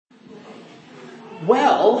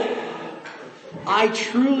Well, I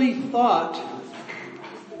truly thought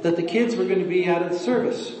that the kids were going to be out of the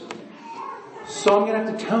service. So I'm going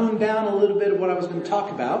to have to tone down a little bit of what I was going to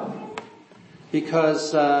talk about,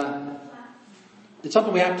 because it's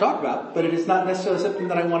something we have to talk about, but it is not necessarily something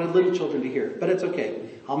that I wanted little children to hear. But it's okay.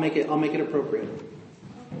 I'll make it appropriate.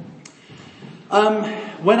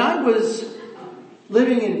 When I was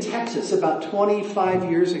living in Texas about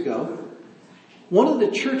 25 years ago, one of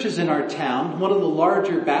the churches in our town, one of the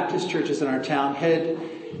larger Baptist churches in our town,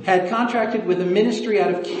 had contracted with a ministry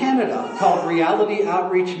out of Canada called Reality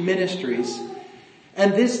Outreach Ministries.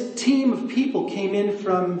 And this team of people came in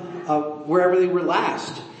from wherever they were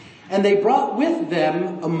last. And they brought with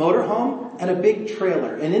them a motorhome and a big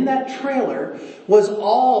trailer. And in that trailer was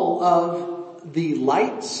all of the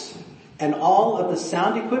lights and all of the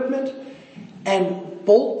sound equipment and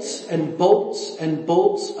bolts and bolts and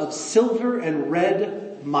bolts of silver and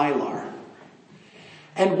red mylar.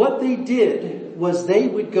 And what they did was they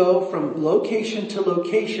would go from location to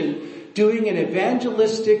location doing an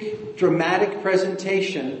evangelistic, dramatic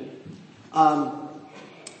presentation. And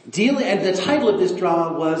the title of this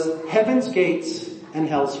drama was Heaven's Gates and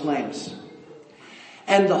Hell's Flames.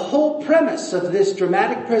 And the whole premise of this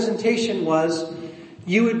dramatic presentation was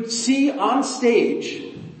you would see on stage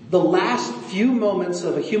the last few moments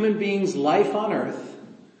of a human being's life on earth.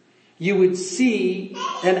 You would see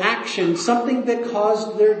an action, something that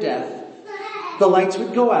caused their death. The lights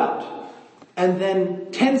would go out. And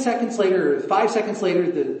then 10 seconds later, or 5 seconds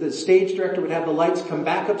later, the stage director would have the lights come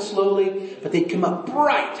back up slowly, but they'd come up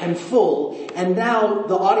bright and full. And now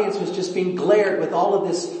the audience was just being glared with all of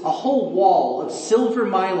this, a whole wall of silver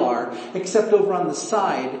mylar, except over on the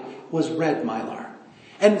side was red mylar.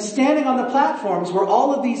 And standing on the platforms were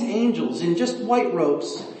all of these angels in just white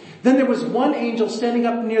robes. Then there was one angel standing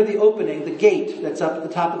up near the opening, the gate that's up at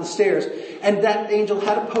the top of the stairs. And that angel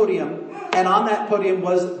had a podium, and on that podium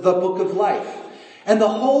was the book of life. And the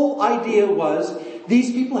whole idea was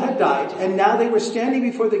these people had died, and now they were standing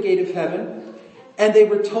before the gate of heaven, and they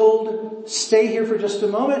were told, stay here for just a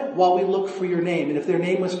moment while we look for your name. And if their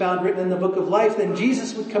name was found written in the book of life, then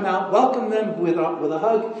Jesus would come out, welcome them with a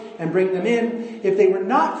hug, and bring them in. If they were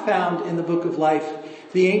not found in the book of life,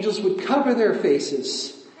 the angels would cover their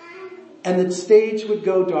faces, and the stage would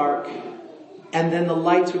go dark, and then the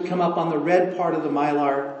lights would come up on the red part of the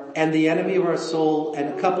mylar, and the enemy of our soul and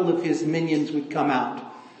a couple of his minions would come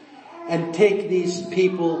out and take these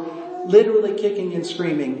people, literally kicking and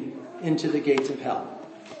screaming, into the gates of hell.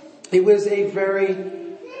 It was a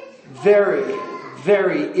very, very,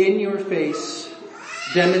 very in-your-face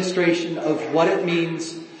demonstration of what it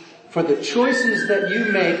means for the choices that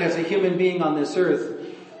you make as a human being on this earth,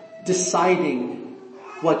 deciding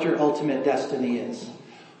what your ultimate destiny is.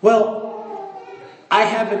 Well, I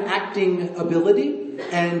have an acting ability,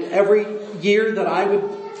 and every year that I would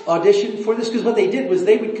audition for this, because what they did was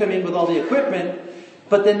they would come in with all the equipment,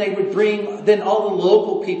 but then they would then all the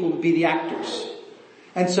local people would be the actors.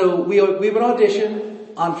 And so we would audition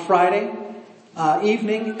on Friday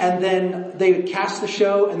evening, and then they would cast the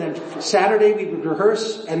show, and then Saturday we would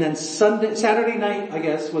rehearse, and then Saturday night, I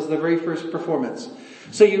guess, was the very first performance.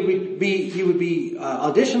 So you would be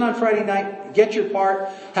audition on Friday night, get your part,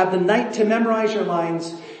 have the night to memorize your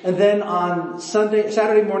lines, and then on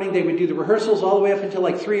Saturday morning they would do the rehearsals all the way up until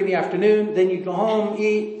like 3 p.m. Then you'd go home,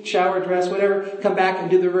 eat, shower, dress, whatever, come back and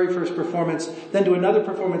do the very first performance, then do another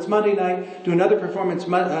performance Monday night, do another performance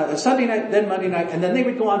Sunday night, then Monday night, and then they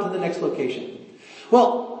would go on to the next location.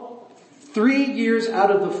 Well, 3 years out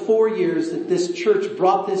of the 4 years that this church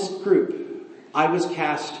brought this group, I was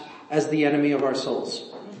cast as the enemy of our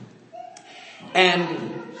souls. And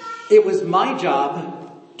it was my job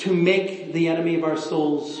to make the enemy of our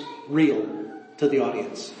souls real to the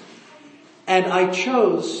audience. And I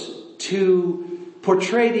chose to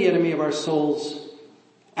portray the enemy of our souls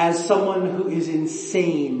as someone who is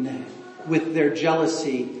insane with their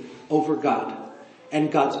jealousy over God and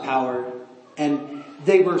God's power. And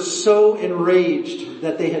they were so enraged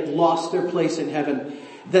that they had lost their place in heaven,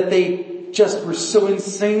 that they just were so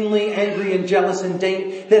insanely angry and jealous and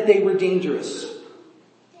that they were dangerous.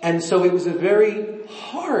 And so it was a very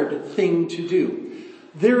hard thing to do.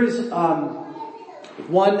 There is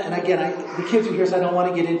one, and again, the kids are here, so I don't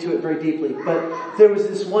want to get into it very deeply, but there was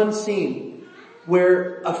this one scene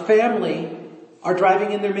where a family are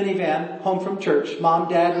driving in their minivan home from church, mom,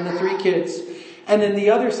 dad, and the 3 kids. And then the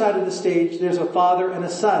other side of the stage, there's a father and a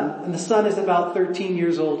son. And the son is about 13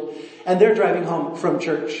 years old. And they're driving home from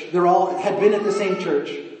church. They all had been at the same church.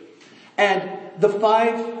 And the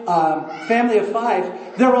family of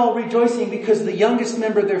 5, they're all rejoicing because the youngest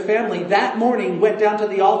member of their family that morning went down to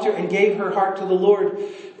the altar and gave her heart to the Lord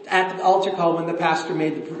at the altar call when the pastor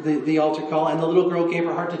made the altar call, and the little girl gave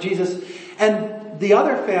her heart to Jesus. And the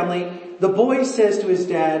other family, the boy says to his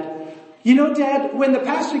dad, you know, Dad, when the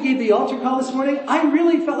pastor gave the altar call this morning, I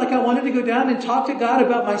really felt like I wanted to go down and talk to God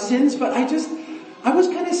about my sins, but I was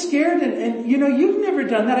kind of scared, and you know, you've never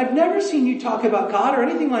done that. I've never seen you talk about God or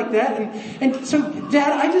anything like that. And so,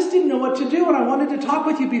 Dad, I just didn't know what to do, and I wanted to talk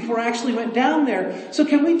with you before I actually went down there. So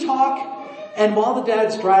can we talk? And while the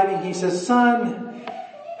dad's driving, he says, son,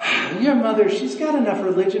 your mother, she's got enough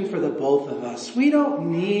religion for the both of us. We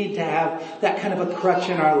don't need to have that kind of a crutch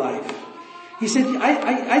in our life. He said,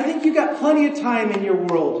 I think you got plenty of time in your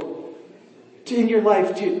world, in your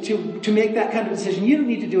life to make that kind of decision. You don't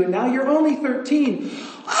need to do it now. You're only 13.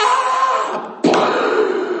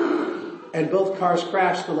 And both cars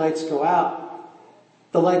crash. The lights go out.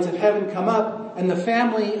 The lights of heaven come up, and the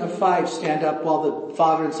family of 5 stand up while the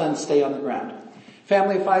father and son stay on the ground.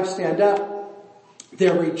 Family of 5 stand up.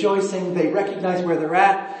 They're rejoicing. They recognize where they're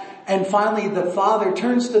at. And finally the father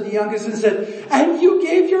turns to the youngest and said, and you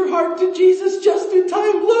gave your heart to Jesus just in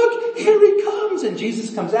time. Look, here he comes. And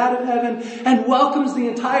Jesus comes out of heaven and welcomes the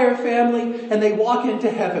entire family, and they walk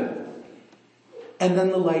into heaven. And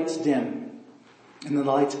then the lights dim. And then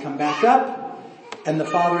the lights come back up, and the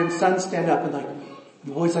father and son stand up, and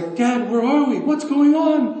the boy's like, Dad, where are we? What's going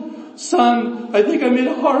on? Son, I think I made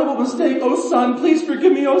a horrible mistake. Oh son, please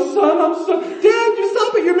forgive me. Oh son, Dad, you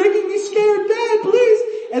stop it. You're making me scared. Dad, please.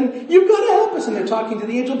 And you've got to help us. And they're talking to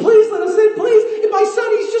the angel. Please let us in. Please. My son,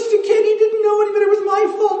 he's just a kid. He didn't know any better. It was my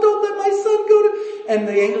fault. Don't let my son go to... And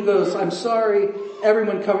the angel goes, I'm sorry.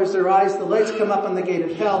 Everyone covers their eyes. The lights come up on the gate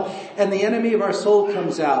of hell. And the enemy of our soul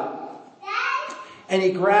comes out. And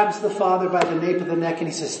he grabs the father by the nape of the neck and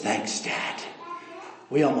he says, thanks, Dad.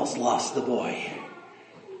 We almost lost the boy.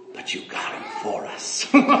 But you got him for us.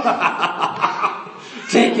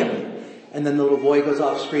 Take him. And then the little boy goes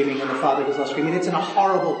off screaming and the father goes off screaming. It's a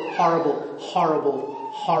horrible, horrible, horrible,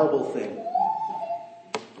 horrible thing.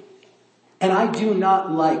 And I do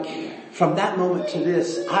not like, from that moment to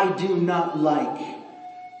this, I do not like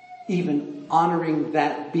even honoring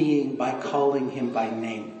that being by calling him by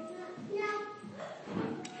name.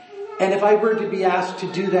 And if I were to be asked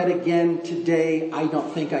to do that again today, I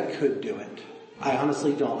don't think I could do it. I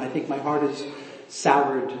honestly don't. I think my heart is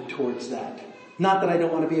soured towards that. Not that I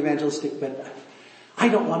don't want to be evangelistic, but I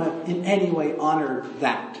don't want to in any way honor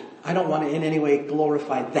that. I don't want to in any way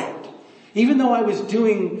glorify that. Even though I was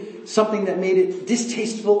doing something that made it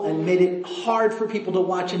distasteful and made it hard for people to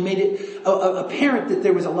watch and made it apparent that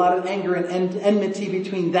there was a lot of anger and enmity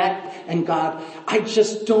between that and God, I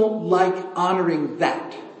just don't like honoring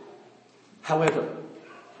that. However,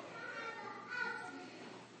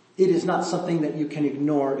 it is not something that you can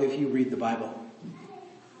ignore if you read the Bible.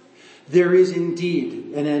 There is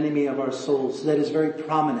indeed an enemy of our souls that is very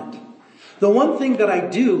prominent. The one thing that I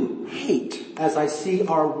do hate as I see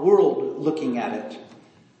our world looking at it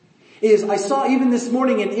is I saw even this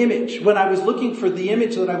morning an image when I was looking for the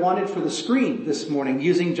image that I wanted for the screen this morning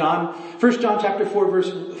using 1 John chapter 4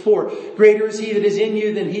 verse 4. Greater is he that is in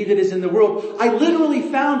you than he that is in the world. I literally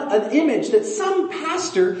found an image that some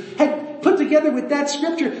pastor had put together with that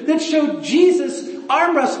scripture that showed Jesus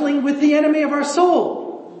arm wrestling with the enemy of our soul.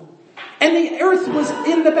 And the earth was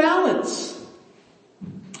in the balance.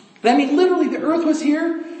 I mean, literally the earth was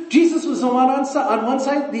here. Jesus was on one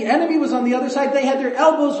side. The enemy was on the other side. They had their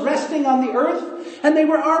elbows resting on the earth. And they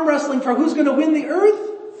were arm wrestling for who's going to win the earth.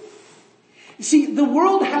 You see, the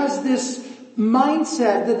world has this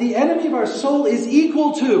mindset that the enemy of our soul is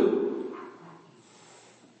equal to.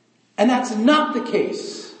 And that's not the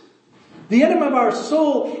case. The enemy of our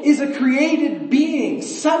soul is a created being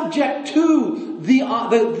subject to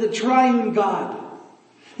the triune God.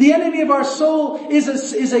 The enemy of our soul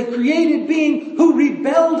is a created being who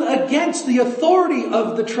rebelled against the authority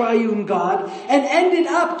of the triune God and ended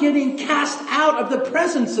up getting cast out of the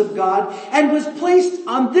presence of God and was placed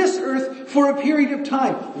on this earth for a period of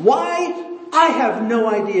time. Why? I have no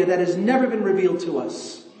idea. That has never been revealed to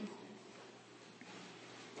us.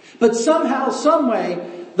 But somehow, some way,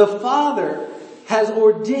 the Father has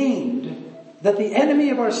ordained that the enemy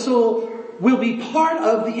of our soul will be part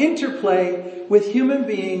of the interplay with human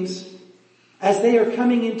beings as they are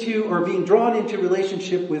coming into or being drawn into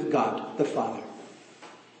relationship with God, the Father.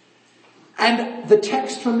 And the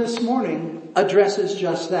text from this morning addresses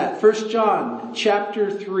just that. 1 John chapter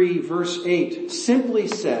 3 verse 8 simply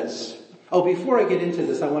says, before I get into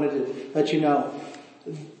this, I wanted to let you know,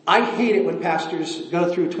 I hate it when pastors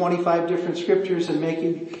go through 25 different scriptures and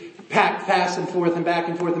pass and forth and back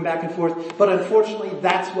and forth and back and forth. But unfortunately,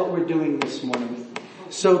 that's what we're doing this morning.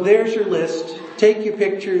 So there's your list. Take your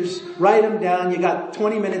pictures, write them down. You got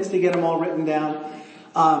 20 minutes to get them all written down.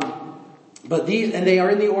 But these, and they are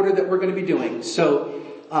in the order that we're going to be doing. So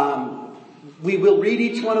we will read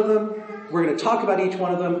each one of them. We're going to talk about each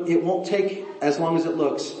one of them. It won't take as long as it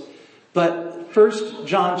looks. But 1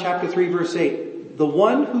 John chapter 3 verse 8. The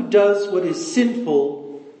one who does what is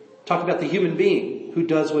sinful, talk about the human being who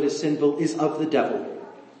does what is sinful, is of the devil.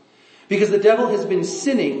 Because the devil has been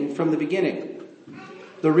sinning from the beginning.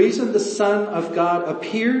 The reason the Son of God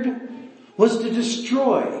appeared was to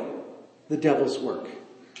destroy the devil's work.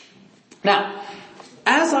 Now,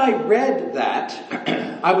 as I read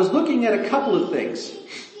that, I was looking at a couple of things.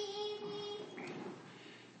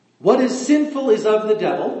 What is sinful is of the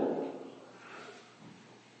devil.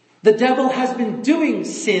 The devil has been doing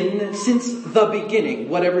sin since the beginning,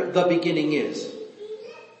 whatever the beginning is.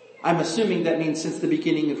 I'm assuming that means since the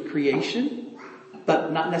beginning of creation,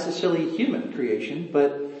 but not necessarily human creation,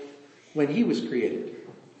 but when he was created.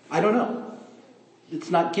 I don't know.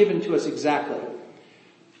 It's not given to us exactly.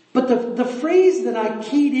 But the phrase that I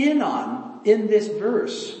keyed in on in this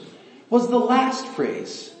verse was the last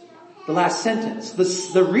phrase, the last sentence.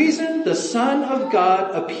 The reason the Son of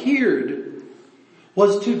God appeared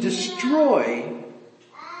was to destroy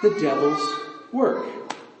the devil's work.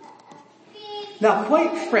 Now,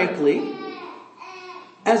 quite frankly,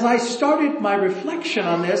 as I started my reflection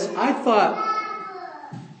on this, I thought,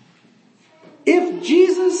 if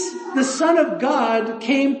Jesus, the Son of God,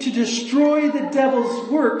 came to destroy the devil's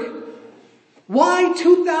work, why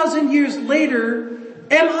 2,000 years later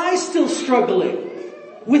am I still struggling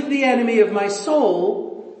with the enemy of my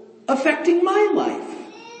soul affecting my life?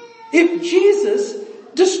 If Jesus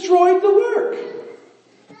destroyed the work.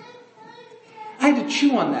 I had to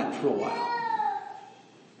chew on that for a while.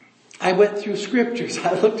 I went through scriptures.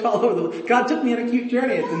 I looked all over. God took me on a cute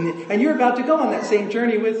journey, and you're about to go on that same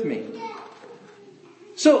journey with me.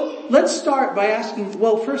 So let's start by asking,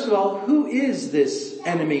 well, first of all, who is this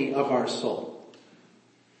enemy of our soul?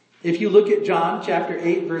 If you look at John chapter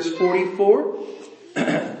 8 verse 44,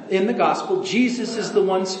 in the gospel, Jesus is the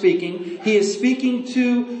one speaking. He is speaking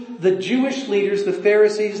to the Jewish leaders, the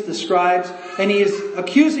Pharisees, the scribes, and he is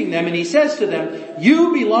accusing them, and he says to them,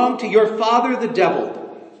 you belong to your father the devil,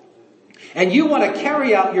 and you want to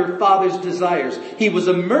carry out your father's desires. He was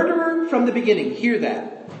a murderer from the beginning. Hear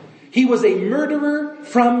that. He was a murderer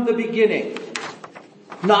from the beginning,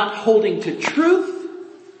 not holding to truth,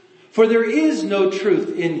 for there is no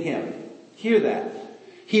truth in him. Hear that.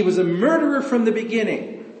 He was a murderer from the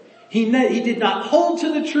beginning. He did not hold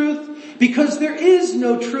to the truth because there is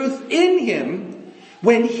no truth in him.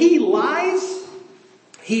 When he lies,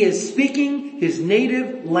 he is speaking his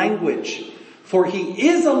native language. For he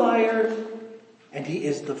is a liar and he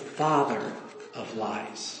is the father of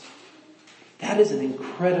lies. That is an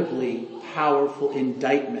incredibly powerful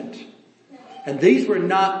indictment. And these were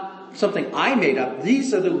not something I made up.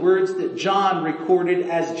 These are the words that John recorded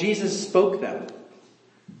as Jesus spoke them.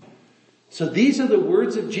 So these are the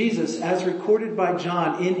words of Jesus as recorded by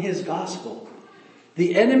John in his gospel.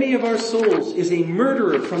 The enemy of our souls is a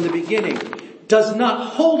murderer from the beginning, does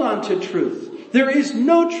not hold on to truth. There is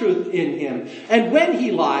no truth in him. And when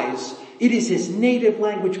he lies, it is his native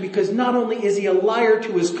language, because not only is he a liar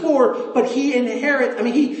to his core, but he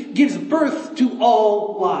he gives birth to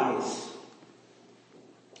all lies.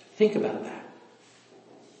 Think about that.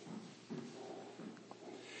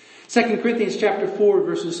 2 Corinthians chapter 4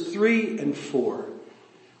 verses 3 and 4.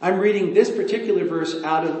 I'm reading this particular verse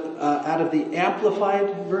out of the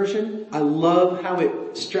Amplified version. I love how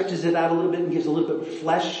it stretches it out a little bit and gives a little bit of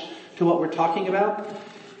flesh to what we're talking about.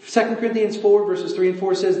 2 Corinthians 4 verses 3 and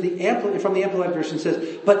 4 says, from the Amplified version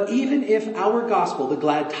says, but even if our gospel, the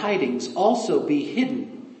glad tidings, also be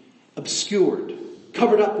hidden, obscured,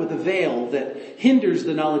 covered up with a veil that hinders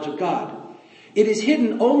the knowledge of God, it is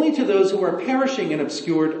hidden only to those who are perishing and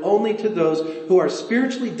obscured only to those who are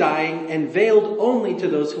spiritually dying, and veiled only to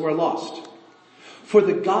those who are lost. For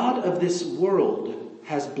the God of this world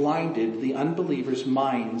has blinded the unbelievers'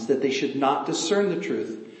 minds that they should not discern the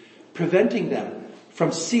truth, preventing them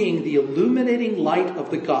from seeing the illuminating light of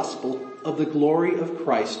the gospel of the glory of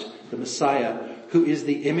Christ, the Messiah, who is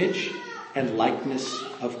the image and likeness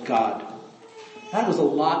of God. That was a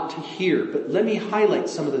lot to hear, but let me highlight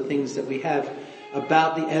some of the things that we have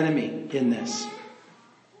about the enemy in this.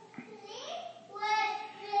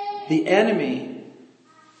 The enemy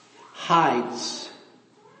hides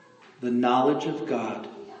the knowledge of God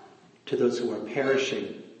to those who are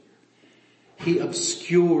perishing. He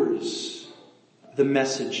obscures the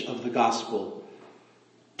message of the gospel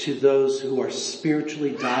to those who are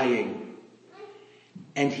spiritually dying.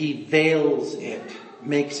 And he veils it,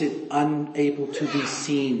 makes it unable to be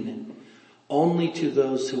seen, only to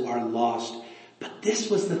those who are lost. But this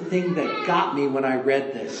was the thing that got me when I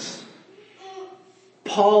read this.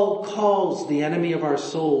 Paul calls the enemy of our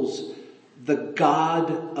souls the God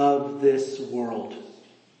of this world.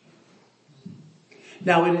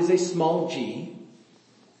 Now it is a small g,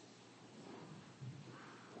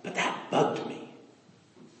 but that bugged me.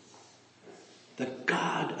 The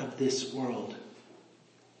God of this world.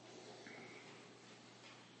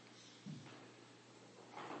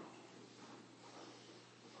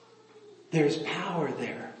 There's power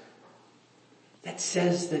there that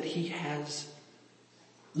says that he has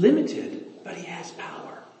limited, but he has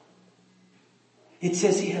power. It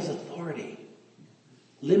says he has authority.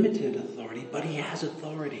 Limited authority, but he has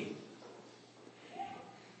authority.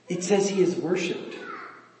 It says he is worshipped.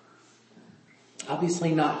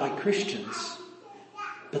 Obviously not by Christians,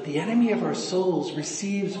 but the enemy of our souls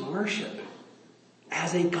receives worship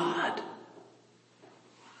as a God.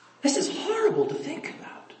 This is horrible to think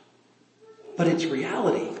about, but it's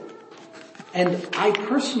reality. And I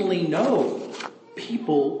personally know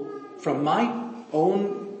people from my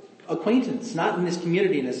own acquaintance, not in this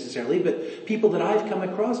community necessarily, but people that I've come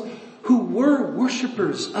across who were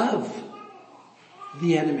worshipers of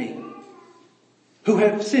the enemy, who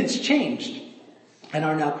have since changed and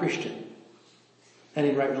are now Christian and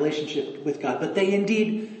in right relationship with God. But they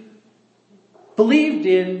indeed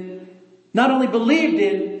not only believed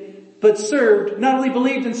in, but served, not only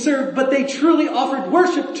believed and served, but they truly offered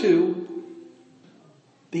worship to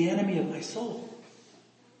the enemy of my soul.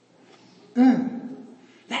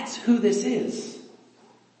 That's who this is.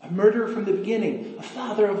 A murderer from the beginning, a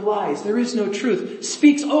father of lies. There is no truth,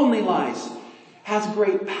 speaks only lies, has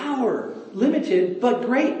great power, limited but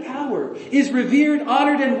great power, is revered,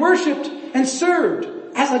 honored, and worshipped and served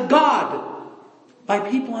as a God by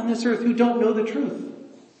people on this earth who don't know the truth.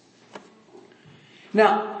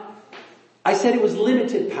 Now, I said it was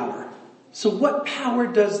limited power. So what power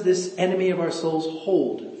does this enemy of our souls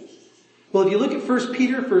hold? Well, if you look at 1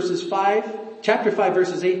 Peter chapter 5,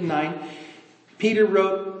 verses 8 and 9, Peter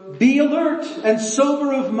wrote, "Be alert and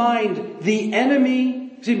sober of mind.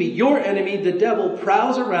 Your enemy, the devil,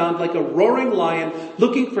 prowls around like a roaring lion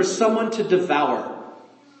looking for someone to devour.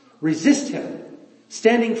 Resist him,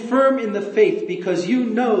 standing firm in the faith, because you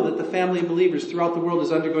know that the family of believers throughout the world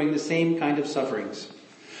is undergoing the same kind of sufferings."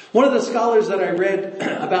 One of the scholars that I read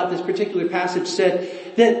about this particular passage said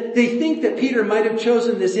that they think that Peter might have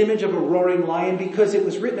chosen this image of a roaring lion because it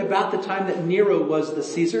was written about the time that Nero was the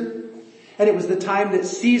Caesar. And it was the time that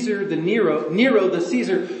Nero the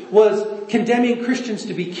Caesar, was condemning Christians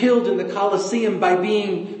to be killed in the Colosseum by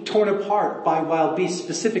being torn apart by wild beasts,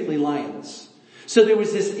 specifically lions. So there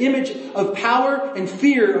was this image of power and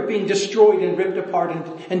fear of being destroyed and ripped apart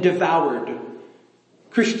and devoured.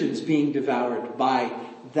 Christians being devoured by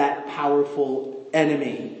that powerful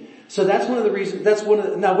enemy. So that's one of the reasons,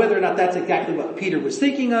 now whether or not that's exactly what Peter was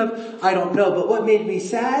thinking of, I don't know. But what made me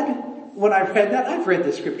sad when I read that, I've read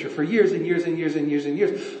this scripture for years and years and years and years and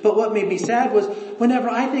years. But what made me sad was whenever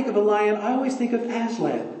I think of a lion, I always think of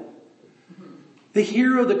Aslan. The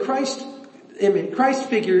hero, the Christ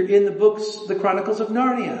figure in the books, the Chronicles of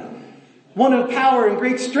Narnia. One of power and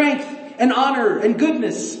great strength and honor and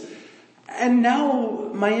goodness. And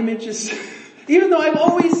now my image is, even though I've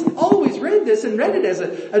always read this and read it as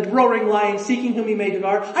a roaring lion seeking whom he may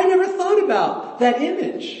devour, I never thought about that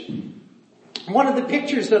image. One of the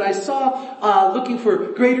pictures that I saw looking for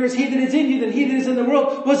greater is he that is in you than he that is in the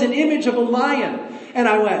world was an image of a lion. And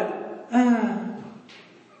I went,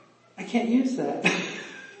 I can't use that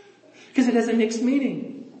because it has a mixed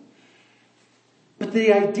meaning. But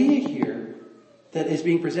the idea here that is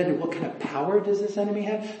being presented, what kind of power does this enemy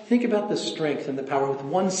have? Think about the strength and the power with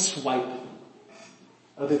one swipe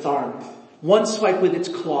of its arm. One swipe with its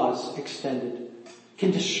claws extended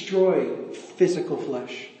can destroy physical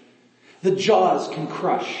flesh. The jaws can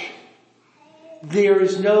crush.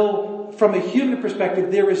 From a human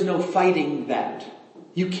perspective, there is no fighting that.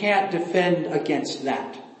 You can't defend against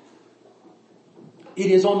that.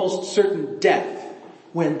 It is almost certain death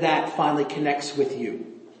when that finally connects with you.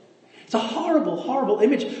 It's a horrible, horrible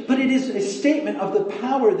image, but it is a statement of the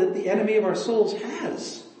power that the enemy of our souls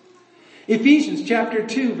has. Ephesians chapter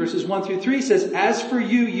 2 verses 1 through 3 says, "As for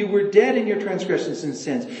you, you were dead in your transgressions and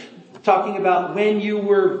sins." Talking about when you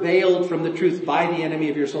were veiled from the truth by the enemy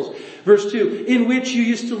of your souls. Verse 2, "In which you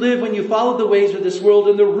used to live when you followed the ways of this world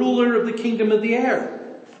and the ruler of the kingdom of the air,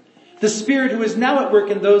 the spirit who is now at work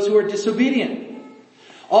in those who are disobedient.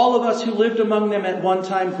 All of us who lived among them at one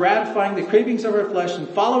time, gratifying the cravings of our flesh and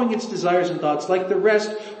following its desires and thoughts, like the rest,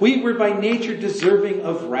 we were by nature deserving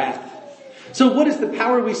of wrath. So what is the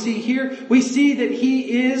power we see here? We see that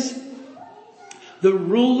he is the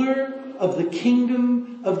ruler of the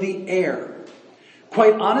kingdom of the air.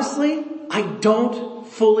 Quite honestly, I don't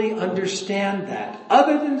fully understand that,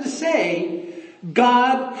 other than to say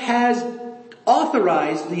God has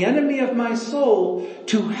authorized the enemy of my soul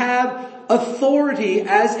to have authority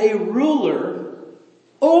as a ruler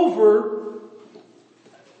over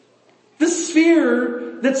the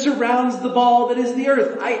sphere that surrounds the ball that is the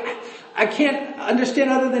earth. I can't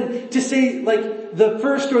understand other than to say like the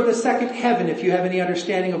first or the second heaven, if you have any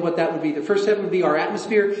understanding of what that would be. The first heaven would be our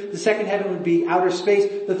atmosphere. The second heaven would be outer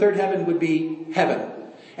space. The third heaven would be heaven.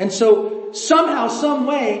 And so somehow, some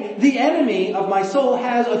way, the enemy of my soul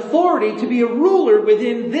has authority to be a ruler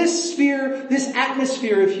within this sphere, this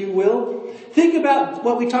atmosphere, if you will. Think about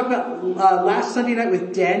what we talked about last Sunday night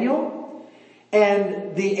with Daniel.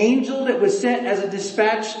 And the angel that was sent as a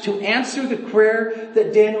dispatch to answer the prayer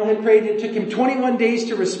that Daniel had prayed. It took him 21 days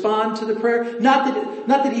to respond to the prayer. Not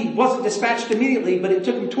that he wasn't dispatched immediately, but it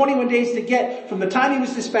took him 21 days to get from the time he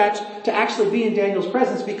was dispatched to actually be in Daniel's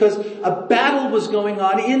presence, because a battle was going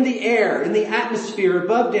on in the air, in the atmosphere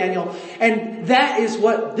above Daniel. And that is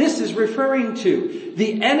what this is referring to.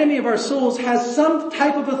 The enemy of our souls has some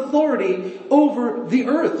type of authority over the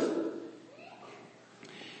earth.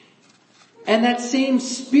 And that same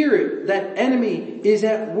spirit, that enemy, is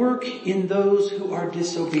at work in those who are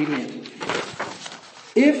disobedient.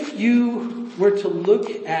 If you were to look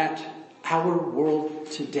at our world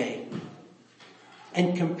today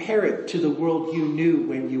and compare it to the world you knew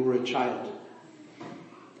when you were a child,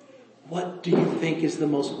 what do you think is the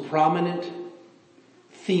most prominent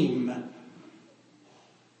theme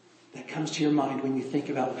that comes to your mind when you think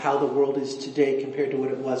about how the world is today compared to what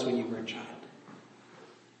it was when you were a child?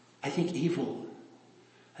 I think evil.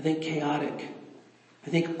 I think chaotic.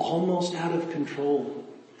 I think almost out of control.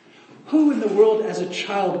 Who in the world as a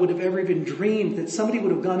child would have ever even dreamed that somebody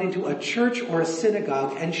would have gone into a church or a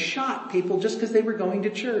synagogue and shot people just because they were going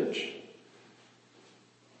to church?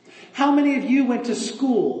 How many of you went to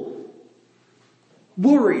school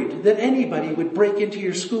worried that anybody would break into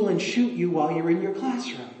your school and shoot you while you were in your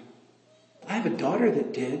classroom? I have a daughter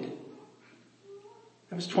that did.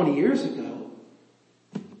 That was 20 years ago.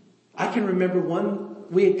 I can remember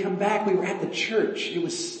we had come back, we were at the church. It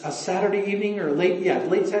was a Saturday evening or late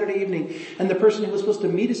Saturday evening. And the person who was supposed to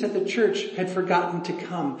meet us at the church had forgotten to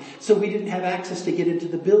come. So we didn't have access to get into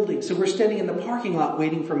the building. So we're standing in the parking lot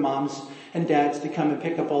waiting for moms and dads to come and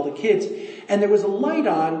pick up all the kids. And there was a light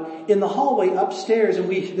on in the hallway upstairs, and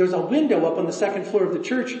there was a window up on the second floor of the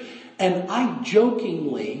church. And I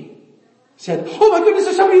jokingly said, "Oh my goodness,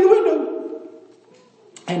 there's somebody in the window."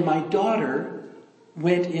 And my daughter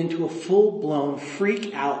went into a full-blown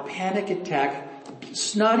freak out, panic attack,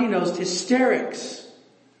 snotty-nosed hysterics.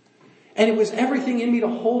 And it was everything in me to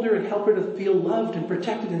hold her and help her to feel loved and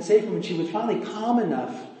protected and safe. And when she was finally calm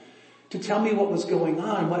enough to tell me what was going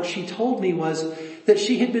on, what she told me was that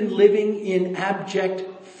she had been living in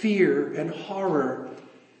abject fear and horror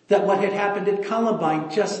that what had happened at Columbine,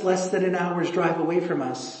 just less than an hour's drive away from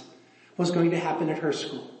us, was going to happen at her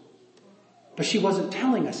school. But she wasn't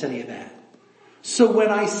telling us any of that. So when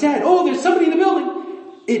I said, "Oh, there's somebody in the building,"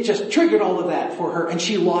 it just triggered all of that for her, and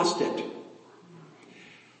she lost it.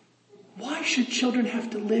 Why should children have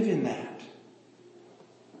to live in that?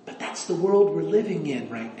 But that's the world we're living in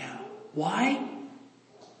right now. Why?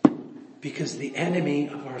 Because the enemy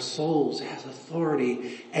of our souls has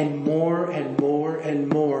authority, and more and more and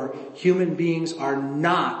more human beings are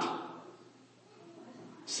not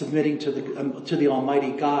submitting to the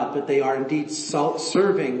Almighty God, but they are indeed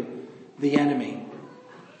serving the enemy.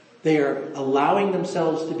 They are allowing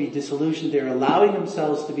themselves to be disillusioned. They're allowing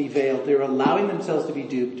themselves to be veiled. They're allowing themselves to be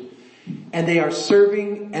duped. And they are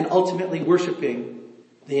serving and ultimately worshiping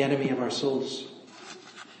the enemy of our souls.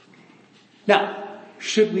 Now,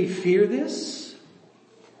 should we fear this?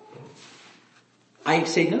 I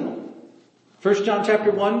say no. 1 John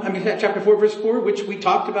chapter 4 verse 4, which we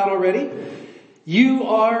talked about already. You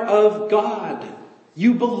are of God.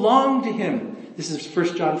 You belong to Him. This is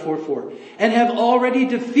 1 John 4:4. And have already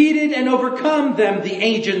defeated and overcome them, the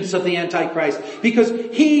agents of the Antichrist. Because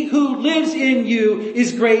he who lives in you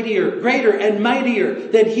is greater and mightier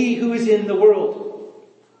than he who is in the world.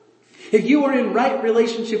 If you are in right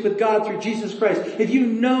relationship with God through Jesus Christ, if you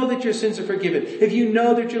know that your sins are forgiven, if you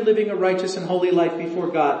know that you're living a righteous and holy life before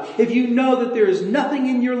God, if you know that there is nothing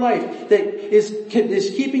in your life that is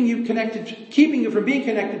keeping you from being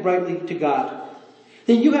connected rightly to God,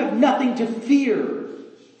 then you have nothing to fear.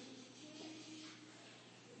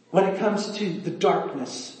 when it comes to the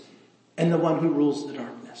darkness and the one who rules the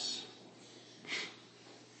darkness.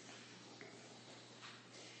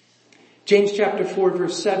 James chapter 4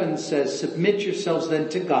 verse 7 says, submit yourselves then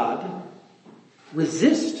to God,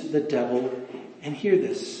 resist the devil, and hear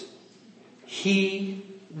this, he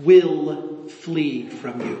will flee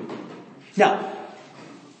from you. Now,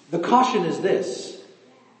 the caution is this.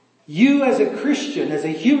 You as a Christian, as a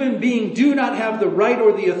human being, do not have the right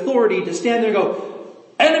or the authority to stand there and go,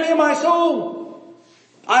 enemy of my soul,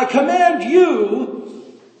 I command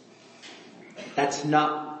you. That's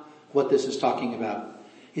not what this is talking about.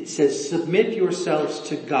 It says, submit yourselves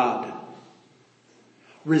to God.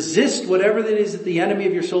 Resist whatever it is that the enemy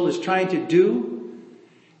of your soul is trying to do.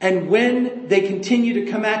 And when they continue to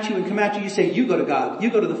come at you, you say, you go to God, you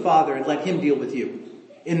go to the Father and let him deal with you.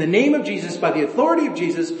 In the name of Jesus, by the authority of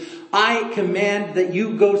Jesus, I command that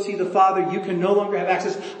you go see the Father. You can no longer have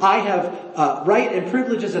access. I have right and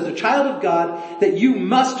privileges as a child of God that you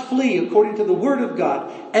must flee according to the Word of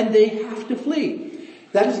God. And they have to flee.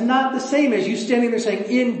 That is not the same as you standing there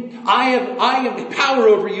saying, I have power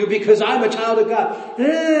over you because I'm a child of God.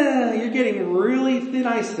 You're getting really thin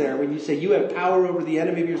ice there when you say you have power over the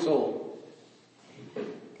enemy of your soul.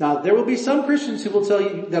 Now, there will be some Christians who will tell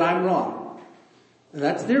you that I'm wrong.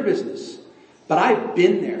 That's their business. But I've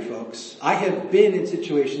been there, folks. I have been in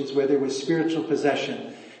situations where there was spiritual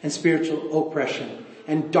possession and spiritual oppression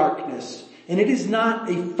and darkness. And it is not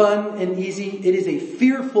a fun and easy, it is a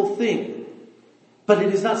fearful thing. But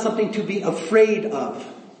it is not something to be afraid of.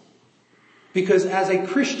 Because as a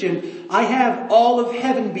Christian, I have all of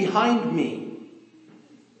heaven behind me.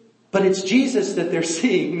 But it's Jesus that they're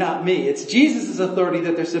seeing, not me. It's Jesus' authority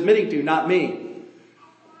that they're submitting to, not me.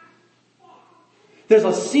 There's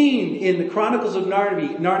a scene in the Chronicles of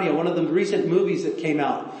Narnia, one of the recent movies that came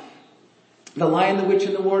out. The Lion, the Witch,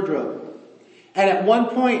 and the Wardrobe. And at one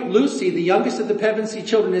point, Lucy, the youngest of the Pevensey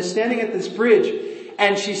children, is standing at this bridge.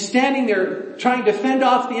 And she's standing there trying to fend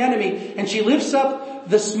off the enemy. And she lifts up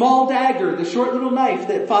the small dagger, the short little knife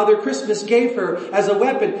that Father Christmas gave her as a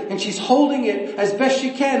weapon. And she's holding it as best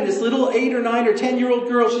she can. This little 8 or 9 or 10-year-old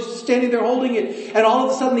girl, she's just standing there holding it. And all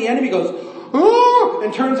of a sudden the enemy goes, "Oh!"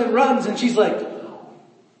 and turns and runs. And she's like,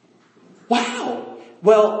 wow.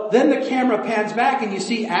 Well, then the camera pans back and you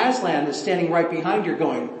see Aslan is standing right behind her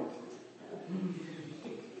going.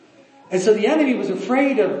 And so the enemy was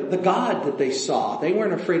afraid of the God that they saw. They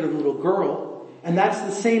weren't afraid of the little girl. And that's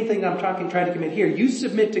the same thing I'm trying to commit here. You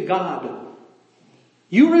submit to God.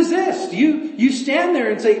 You resist. You stand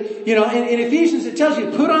there and say, in Ephesians it tells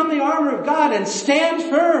you, put on the armor of God and stand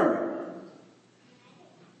firm.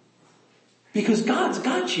 Because God's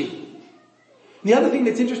got you. The other thing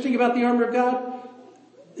that's interesting about the armor of God,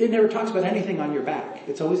 it never talks about anything on your back.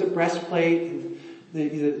 It's always a breastplate and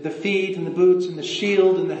the feet and the boots and the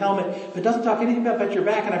shield and the helmet, but it doesn't talk anything about your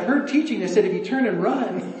back. And I've heard teaching that said if you turn and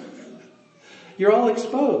run, you're all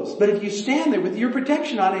exposed. But if you stand there with your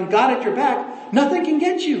protection on and God at your back, nothing can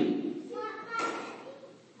get you.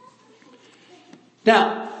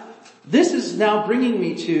 Now, this is now bringing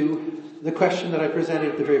me to the question that I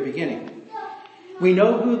presented at the very beginning. We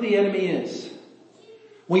know who the enemy is.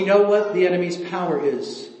 We know what the enemy's power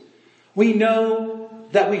is. We know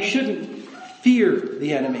that we shouldn't fear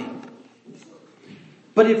the enemy.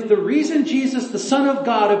 But if the reason Jesus, the Son of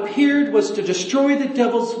God, appeared was to destroy the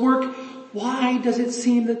devil's work, why does it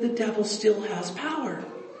seem that the devil still has power?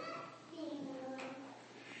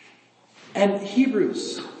 And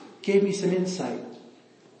Hebrews gave me some insight.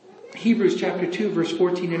 Hebrews chapter 2 verse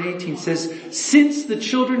 14 and 18 says, since the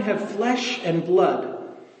children have flesh and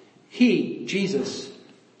blood, he, Jesus,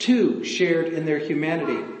 too shared in their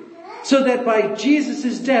humanity, so that by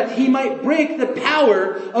Jesus' death he might break the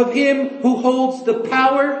power of him who holds the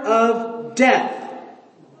power of death.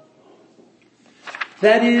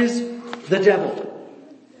 That is, the devil.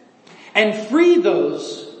 And free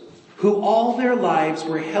those who all their lives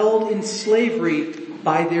were held in slavery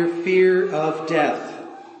by their fear of death.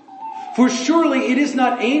 For surely it is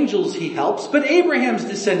not angels he helps, but Abraham's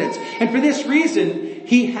descendants. And for this reason,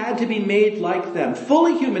 he had to be made like them,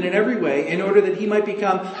 fully human in every way, in order that he might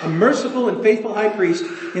become a merciful and faithful high priest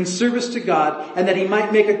in service to God, and that he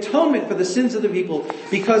might make atonement for the sins of the people,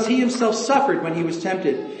 because he himself suffered when he was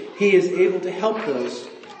tempted. He is able to help those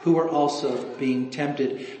who are also being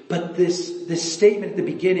tempted. But this statement at the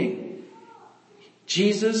beginning,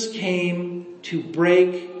 Jesus came to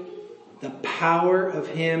break the power of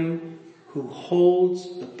him who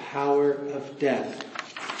holds the power of death.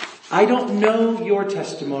 I don't know your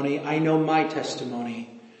testimony. I know my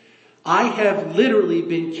testimony. I have literally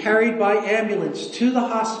been carried by ambulance to the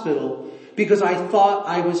hospital because I thought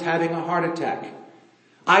I was having a heart attack.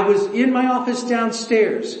 I was in my office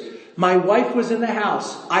downstairs. My wife was in the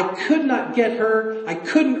house. I could not get her. I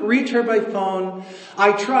couldn't reach her by phone.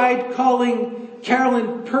 I tried calling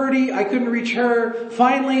Carolyn Purdy. I couldn't reach her.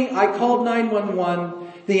 Finally, I called 911.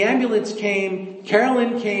 The ambulance came.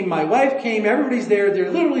 Carolyn came. My wife came. Everybody's there.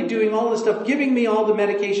 They're literally doing all this stuff, giving me all the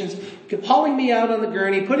medications, hauling me out on the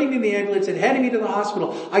gurney, putting me in the ambulance and heading me to the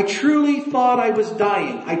hospital. I truly thought I was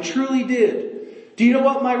dying. I truly did. Do you know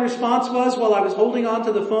what my response was while I was holding on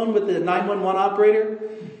to the phone with the 911 operator?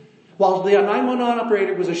 While the 911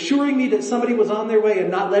 operator was assuring me that somebody was on their way and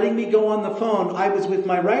not letting me go on the phone, I was with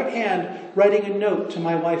my right hand writing a note to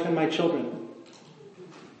my wife and my children.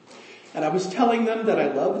 And I was telling them that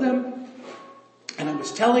I love them. And I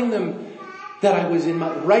was telling them that I was in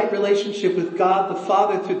my right relationship with God the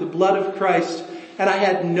Father through the blood of Christ. And I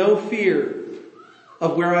had no fear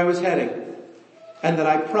of where I was heading. And that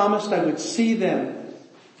I promised I would see them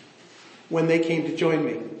when they came to join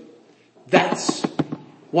me. That's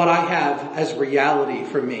what I have as reality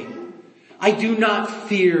for me. I do not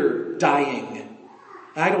fear dying.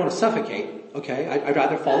 I don't want to suffocate, okay? I'd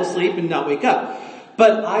rather fall asleep and not wake up.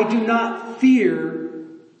 But I do not fear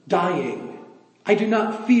dying. I do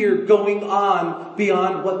not fear going on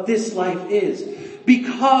beyond what this life is.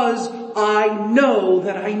 Because I know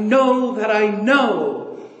that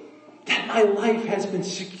my life has been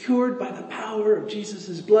secured by the power of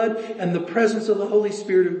Jesus' blood and the presence of the Holy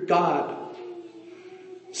Spirit of God.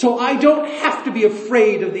 So I don't have to be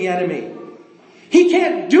afraid of the enemy. He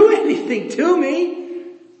can't do anything to me.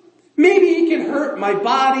 Maybe he can hurt my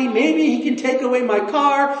body. Maybe he can take away my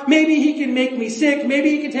car. Maybe he can make me sick.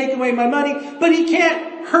 Maybe he can take away my money. But he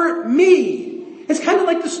can't hurt me. It's kind of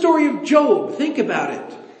like the story of Job. Think about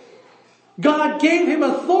it. God gave him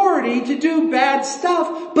authority to do bad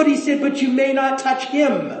stuff, but he said, but you may not touch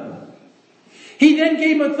him. He then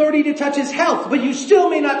gave him authority to touch his health, but you still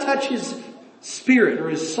may not touch his spirit or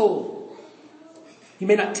his soul. You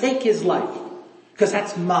may not take his life, because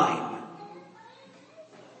that's mine.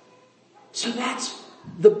 So that's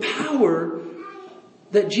the power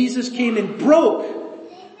that Jesus came and broke,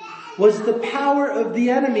 was the power of the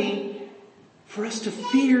enemy for us to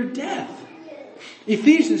fear death.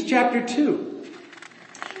 Ephesians chapter 2.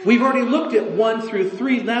 We've already looked at 1 through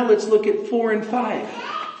 3. Now let's look at 4 and 5.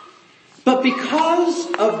 But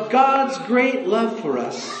because of God's great love for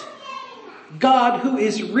us, God, who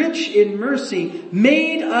is rich in mercy,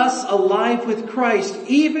 made us alive with Christ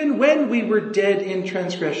even when we were dead in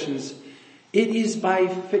transgressions. It is by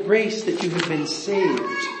grace that you have been saved.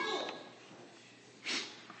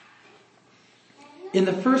 In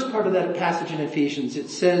the first part of that passage in Ephesians, it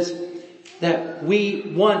says that we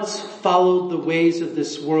once followed the ways of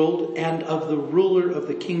this world and of the ruler of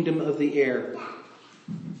the kingdom of the air.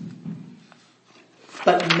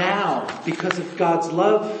 But now, because of God's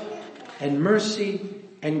love and mercy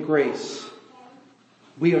and grace,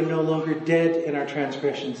 we are no longer dead in our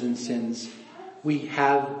transgressions and sins. We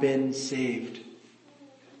have been saved.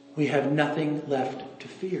 We have nothing left to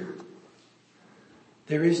fear.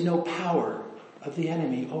 There is no power of the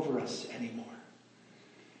enemy over us anymore.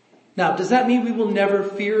 Now, does that mean we will never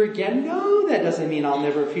fear again? No, that doesn't mean I'll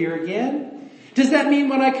never fear again. Does that mean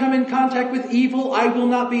when I come in contact with evil, I will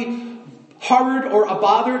not be horrored or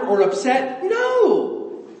bothered or upset? No.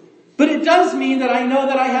 But it does mean that I know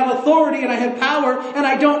that I have authority and I have power and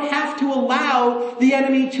I don't have to allow the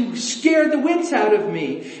enemy to scare the wits out of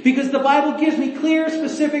me, because the Bible gives me clear,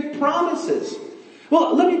 specific promises.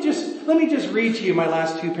 Well, let me just read to you my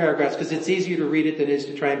last two paragraphs, because it's easier to read it than it is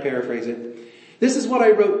to try and paraphrase it. This is what I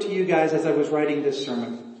wrote to you guys as I was writing this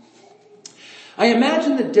sermon. I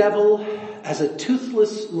imagine the devil as a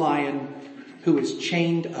toothless lion who is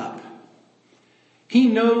chained up. He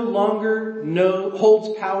no longer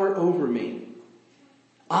holds power over me.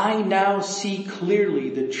 I now see clearly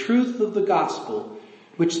the truth of the gospel,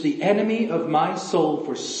 which the enemy of my soul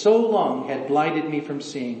for so long had blinded me from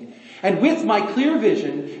seeing. And with my clear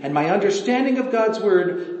vision and my understanding of God's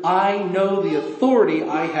word, I know the authority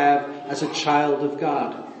I have as a child of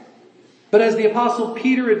God. But as the apostle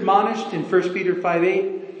Peter admonished in 1 Peter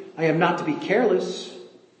 5:8, I am not to be careless.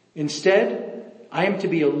 Instead, I am to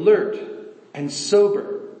be alert and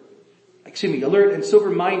sober-minded,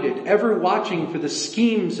 ever watching for the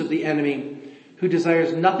schemes of the enemy, who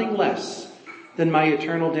desires nothing less than my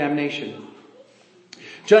eternal damnation.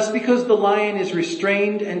 Just because the lion is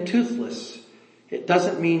restrained and toothless, it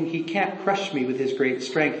doesn't mean he can't crush me with his great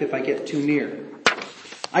strength if I get too near.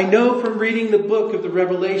 I know from reading the book of the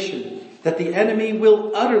Revelation that the enemy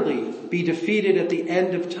will utterly be defeated at the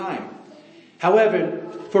end of time. However,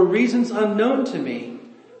 for reasons unknown to me,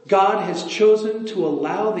 God has chosen to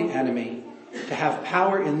allow the enemy to have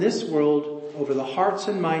power in this world over the hearts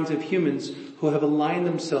and minds of humans who have aligned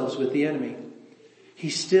themselves with the enemy. He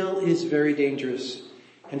still is very dangerous.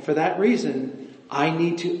 And for that reason, I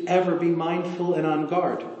need to ever be mindful and on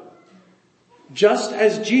guard. Just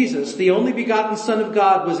as Jesus, the only begotten Son of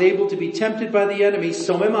God, was able to be tempted by the enemy,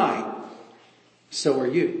 so am I. So are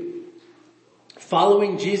you.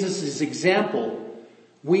 Following Jesus' example,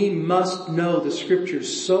 we must know the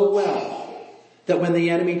scriptures so well that when the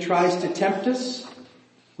enemy tries to tempt us,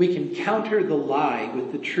 we can counter the lie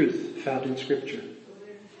with the truth found in scripture.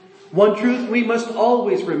 One truth we must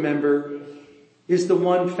always remember is the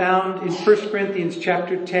one found in 1 Corinthians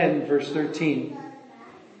chapter 10, verse 13.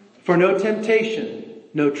 For no temptation,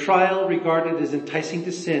 no trial regarded as enticing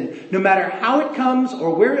to sin, no matter how it comes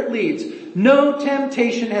or where it leads, no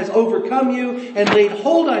temptation has overcome you and laid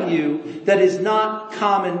hold on you that is not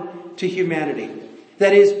common to humanity.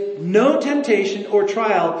 That is, no temptation or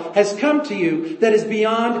trial has come to you that is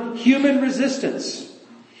beyond human resistance,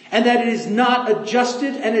 and that it is not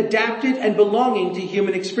adjusted and adapted and belonging to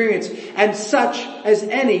human experience, and such as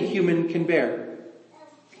any human can bear.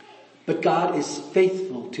 But God is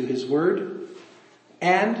faithful to His word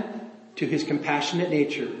and to His compassionate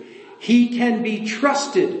nature. He can be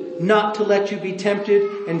trusted not to let you be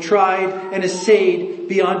tempted and tried and essayed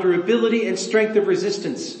beyond your ability and strength of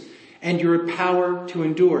resistance and your power to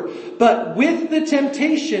endure. But with the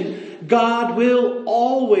temptation, God will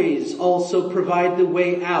always also provide the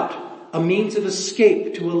way out, a means of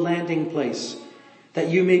escape to a landing place, that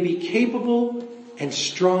you may be capable and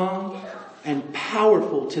strong and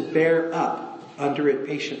powerful to bear up under it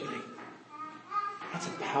patiently. That's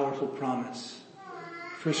a powerful promise.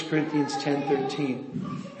 1 Corinthians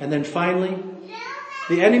 10:13. And then finally,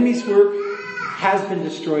 the enemy's work has been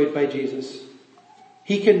destroyed by Jesus.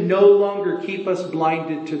 He can no longer keep us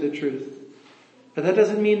blinded to the truth. But that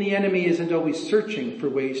doesn't mean the enemy isn't always searching for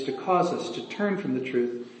ways to cause us to turn from the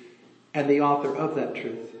truth and the author of that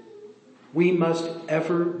truth. We must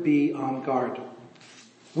ever be on guard.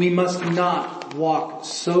 We must not walk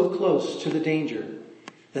so close to the danger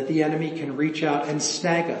that the enemy can reach out and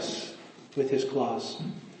snag us with his claws.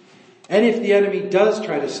 And if the enemy does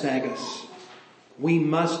try to snag us, we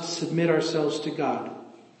must submit ourselves to God.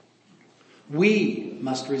 We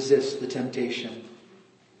must resist the temptation.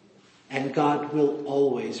 And God will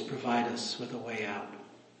always provide us with a way out.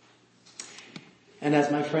 And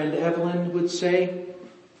as my friend Evelyn would say,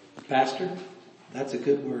 Pastor, that's a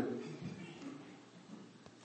good word.